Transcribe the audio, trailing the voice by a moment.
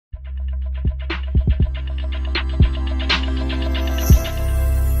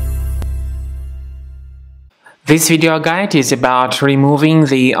This video guide is about removing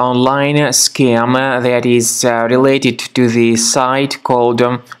the online scam that is related to the site called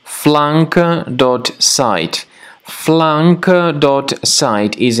Flunk.site.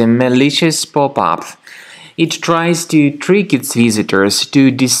 Flunk.site is a malicious pop-up. It tries to trick its visitors,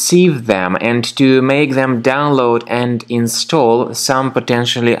 to deceive them, and to make them download and install some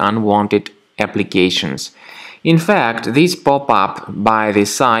potentially unwanted applications. In fact, this pop-up by the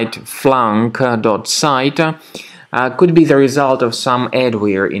site Flunk.site could be the result of some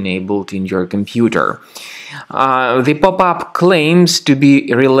adware enabled in your computer. The pop-up claims to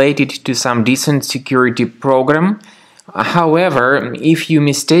be related to some decent security program. However, if you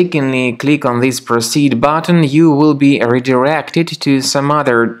mistakenly click on this proceed button, you will be redirected to some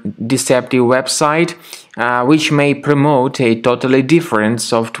other deceptive website which may promote a totally different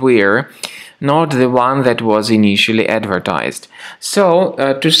software, not the one that was initially advertised. So,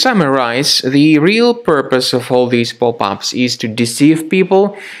 to summarize, the real purpose of all these pop-ups is to deceive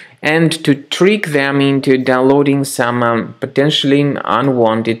people and to trick them into downloading some potentially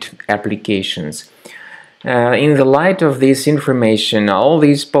unwanted applications. In the light of this information, all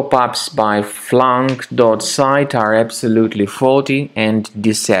these pop-ups by Flunk.site are absolutely faulty and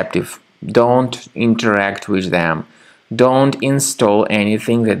deceptive. Don't interact with them. Don't install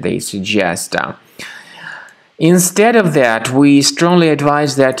anything that they suggest. Instead of that, we strongly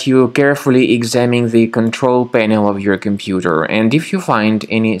advise that you carefully examine the control panel of your computer, and if you find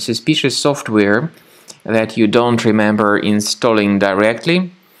any suspicious software that you don't remember installing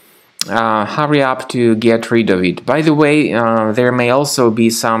directly, hurry up to get rid of it. By the way, there may also be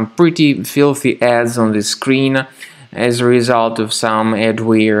some pretty filthy ads on the screen as a result of some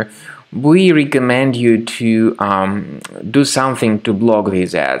adware. We recommend you to do something to block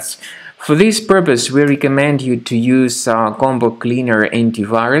these ads. For this purpose, we recommend you to use Combo Cleaner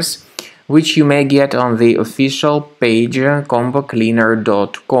antivirus, which you may get on the official page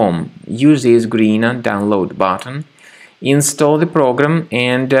combocleaner.com. Use this green download button, install the program,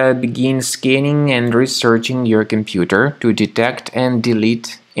 and begin scanning and researching your computer to detect and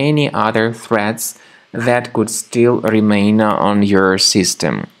delete any other threats that could still remain on your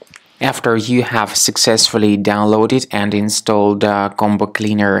system. After you have successfully downloaded and installed Combo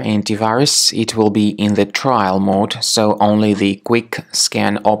Cleaner antivirus, it will be in the trial mode, so only the quick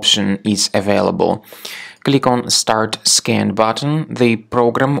scan option is available. Click on Start Scan button. The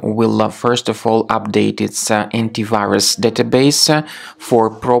program will first of all update its antivirus database for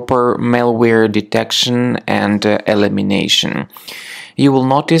proper malware detection and elimination. You will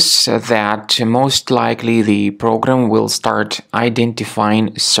notice that most likely the program will start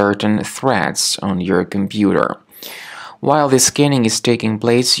identifying certain threats on your computer. While the scanning is taking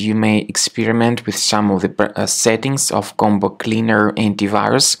place, you may experiment with some of the settings of Combo Cleaner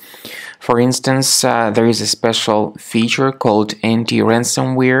antivirus. For instance, there is a special feature called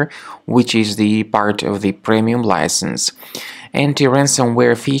anti-ransomware, which is the part of the premium license.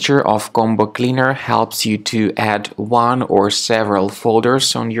 Anti-ransomware feature of Combo Cleaner helps you to add one or several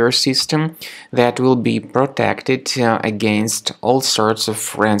folders on your system that will be protected against all sorts of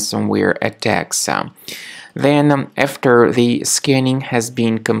ransomware attacks. Then, after the scanning has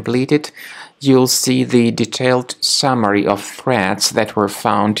been completed, you'll see the detailed summary of threats that were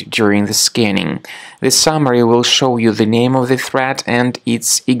found during the scanning. The summary will show you the name of the threat and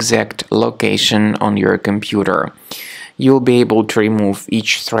its exact location on your computer. You'll be able to remove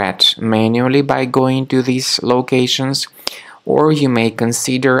each threat manually by going to these locations, or you may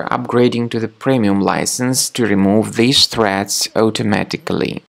consider upgrading to the premium license to remove these threats automatically.